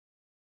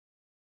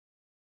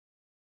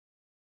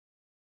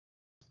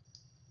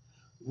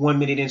1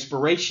 Minute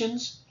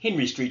Inspirations,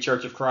 Henry Street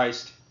Church of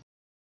Christ.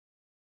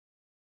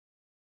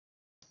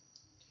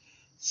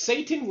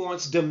 Satan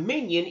wants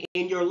dominion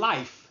in your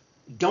life.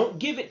 Don't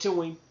give it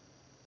to him.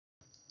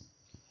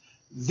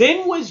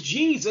 Then was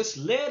Jesus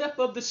led up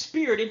of the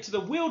Spirit into the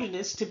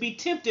wilderness to be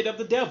tempted of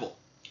the devil.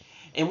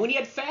 And when he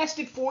had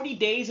fasted 40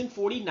 days and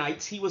 40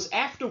 nights, he was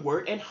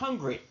afterward and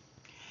hungred.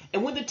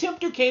 And when the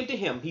tempter came to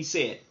him, he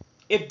said,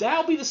 If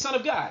thou be the Son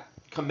of God,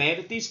 command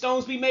that these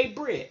stones be made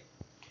bread.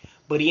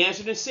 But he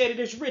answered and said, It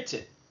is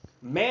written,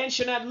 Man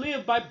shall not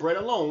live by bread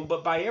alone,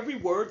 but by every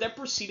word that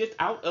proceedeth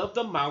out of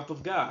the mouth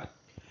of God.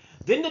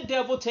 Then the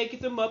devil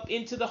taketh him up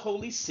into the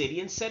holy city,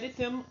 and setteth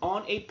him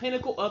on a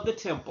pinnacle of the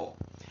temple,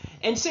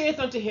 and saith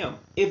unto him,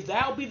 If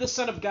thou be the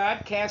Son of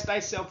God, cast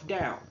thyself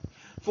down.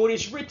 For it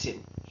is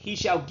written, He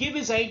shall give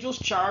his angels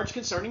charge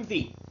concerning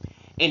thee,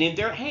 and in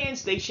their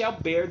hands they shall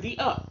bear thee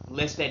up,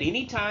 lest at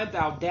any time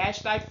thou dash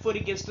thy foot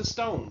against a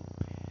stone.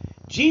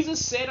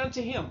 Jesus said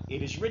unto him,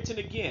 It is written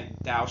again,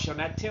 Thou shalt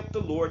not tempt the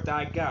Lord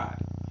thy God.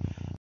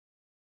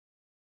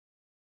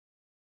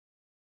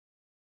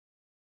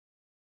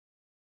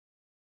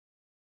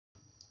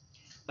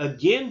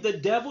 Again the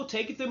devil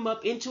taketh him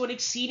up into an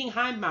exceeding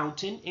high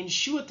mountain, and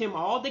sheweth him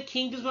all the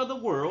kingdoms of the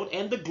world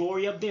and the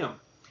glory of them,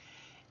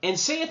 and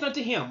saith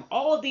unto him,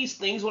 All these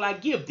things will I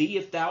give thee,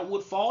 if thou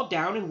wilt fall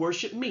down and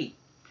worship me.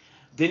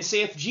 Then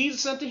saith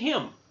Jesus unto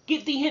him,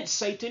 Get thee hence,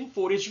 Satan,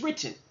 for it is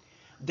written,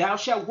 Thou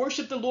shalt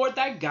worship the Lord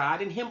thy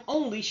God, and him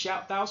only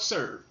shalt thou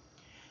serve.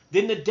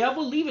 Then the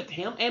devil leaveth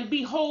him, and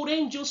behold,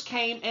 angels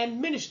came and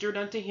ministered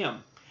unto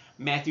him.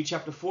 Matthew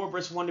chapter 4,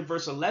 verse 1 to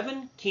verse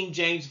 11, King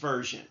James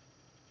Version.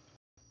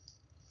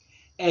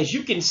 As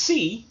you can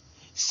see,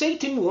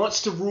 Satan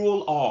wants to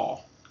rule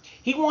all.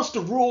 He wants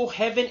to rule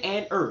heaven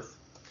and earth.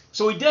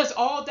 So he does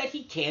all that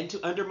he can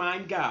to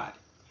undermine God.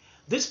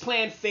 This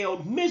plan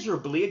failed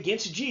miserably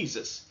against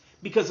Jesus,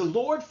 because the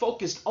Lord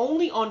focused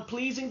only on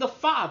pleasing the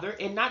Father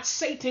and not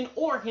Satan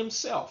or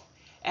himself.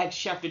 Acts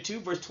chapter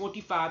 2, verse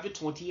 25 to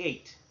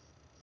 28.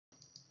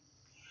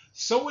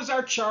 So is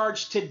our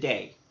charge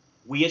today.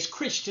 We as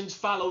Christians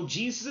follow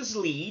Jesus'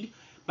 lead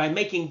by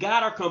making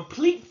God our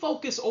complete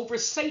focus over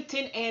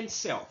Satan and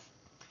self.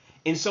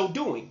 In so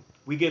doing,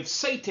 we give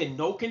Satan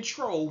no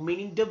control,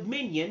 meaning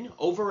dominion,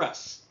 over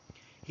us.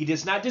 He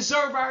does not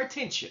deserve our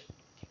attention.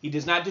 He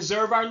does not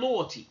deserve our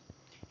loyalty.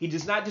 He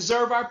does not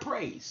deserve our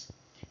praise.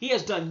 He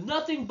has done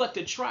nothing but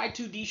to try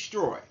to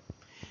destroy.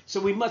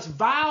 So we must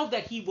vow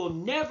that he will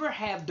never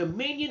have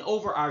dominion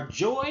over our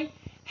joy,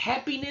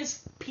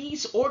 happiness,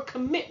 peace, or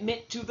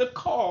commitment to the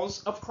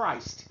cause of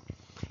Christ.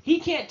 He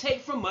can't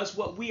take from us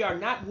what we are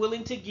not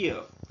willing to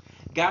give.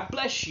 God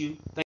bless you.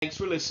 Thanks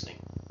for listening.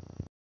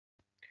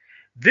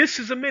 This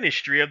is a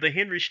ministry of the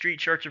Henry Street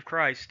Church of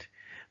Christ,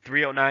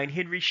 309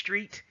 Henry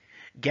Street,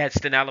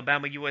 Gadsden,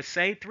 Alabama,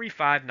 USA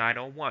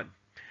 35901.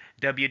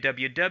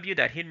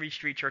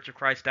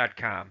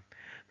 www.henrystreetchurchofchrist.com.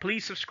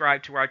 Please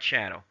subscribe to our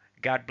channel.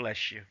 God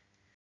bless you.